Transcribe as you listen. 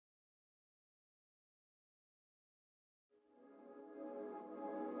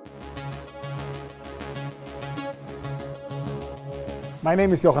My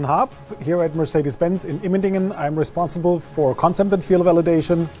name is Jochen Haab. Here at Mercedes-Benz in Immendingen, I'm responsible for concept and field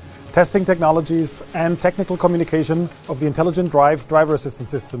validation, testing technologies, and technical communication of the intelligent driver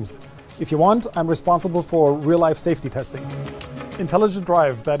assistance systems. If you want, I'm responsible for real-life safety testing. Intelligent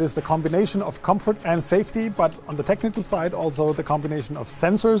drive, that is the combination of comfort and safety, but on the technical side also the combination of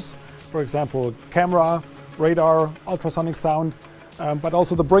sensors, for example camera, radar, ultrasonic sound, but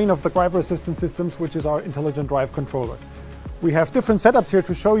also the brain of the driver assistance systems, which is our intelligent drive controller. We have different setups here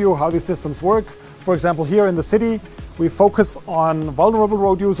to show you how these systems work. For example, here in the city, we focus on vulnerable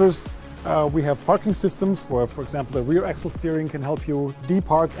road users. We have parking systems where, for example, the rear axle steering can help you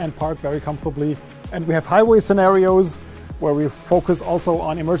depark and park very comfortably. And we have highway scenarios where we focus also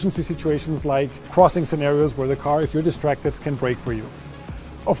on emergency situations like crossing scenarios where the car, if you're distracted, can brake for you.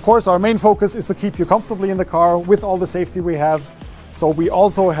 Of course, our main focus is to keep you comfortably in the car with all the safety we have. So we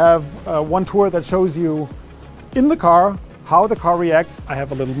also have one tour that shows you in the car how the car reacts. I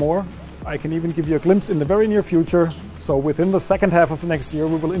have a little more. I can even give you a glimpse in the very near future. So within the second half of the next year,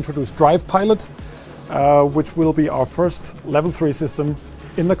 we will introduce Drive Pilot, which will be our first Level 3 system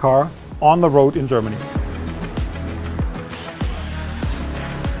in the car on the road in Germany.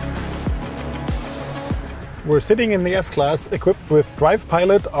 We're sitting in the S-Class equipped with Drive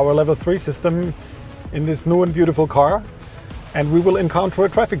Pilot, our Level 3 system, in this new and beautiful car. And we will encounter a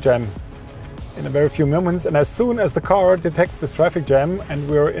traffic jam in a very few moments, and as soon as the car detects this traffic jam and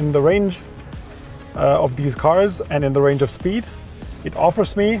we're in the range of these cars and in the range of speed, it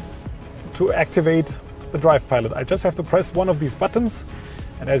offers me to activate the Drive Pilot. I just have to press one of these buttons,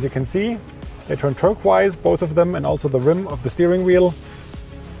 and as you can see, they turn turquoise, both of them, and also the rim of the steering wheel.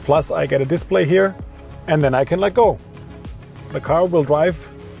 Plus I get a display here, and then I can let go. The car will drive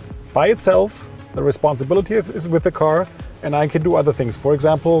by itself. The responsibility is with the car, and I can do other things. For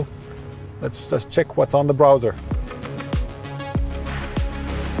example, let's just check what's on the browser.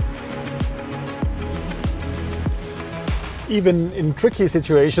 Even in tricky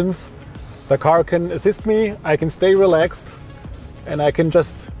situations, the car can assist me, I can stay relaxed, and I can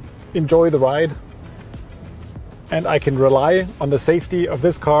just enjoy the ride. And I can rely on the safety of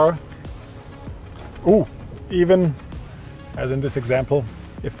this car. Even, as in this example,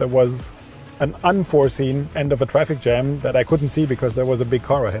 if there was an unforeseen end of a traffic jam that I couldn't see because there was a big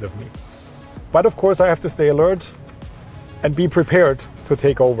car ahead of me. But of course I have to stay alert and be prepared to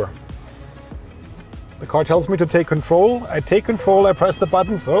take over. The car tells me to take control. I take control, I press the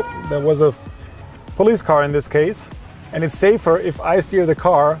buttons. Oh, there was a police car in this case. And it's safer if I steer the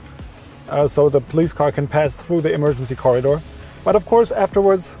car so the police car can pass through the emergency corridor. But of course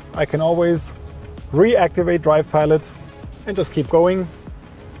afterwards I can always reactivate Drive Pilot and just keep going.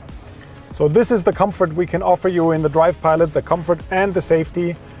 So this is the comfort we can offer you in the Drive Pilot, the comfort and the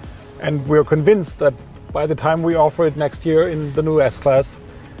safety. And we're convinced that by the time we offer it next year in the new S-Class,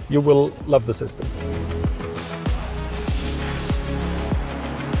 you will love the system.